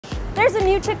There's a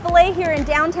new Chick-Fil-A here in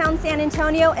downtown San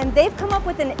Antonio, and they've come up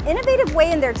with an innovative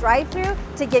way in their drive-thru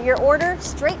to get your order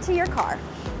straight to your car.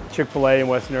 Chick-Fil-A and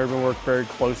Western Urban work very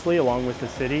closely along with the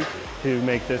city to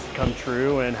make this come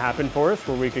true and happen for us,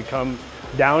 where we could come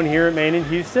down here at Main and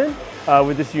Houston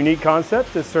with this unique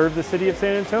concept to serve the city of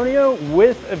San Antonio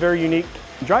with a very unique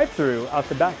drive-thru out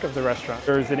the back of the restaurant.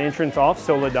 There's an entrance off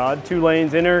Soledad, 2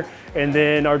 lanes enter, and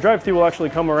then our drive-thru will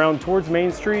actually come around towards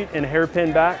Main Street and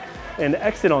hairpin back and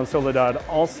exit on Soledad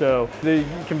also. The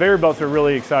conveyor belts are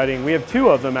really exciting. We have 2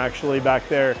 of them actually back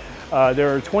there.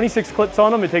 There are 26 clips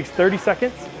on them. It takes 30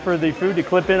 seconds for the food to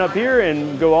clip in up here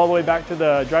and go all the way back to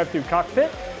the drive-thru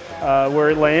cockpit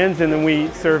where it lands, and then we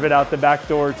serve it out the back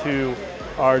door to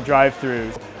our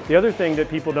drive-thrus. The other thing that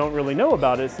people don't really know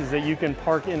about us is that you can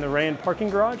park in the Rand parking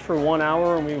garage for 1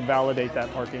 hour, and we validate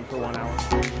that parking for 1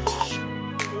 hour.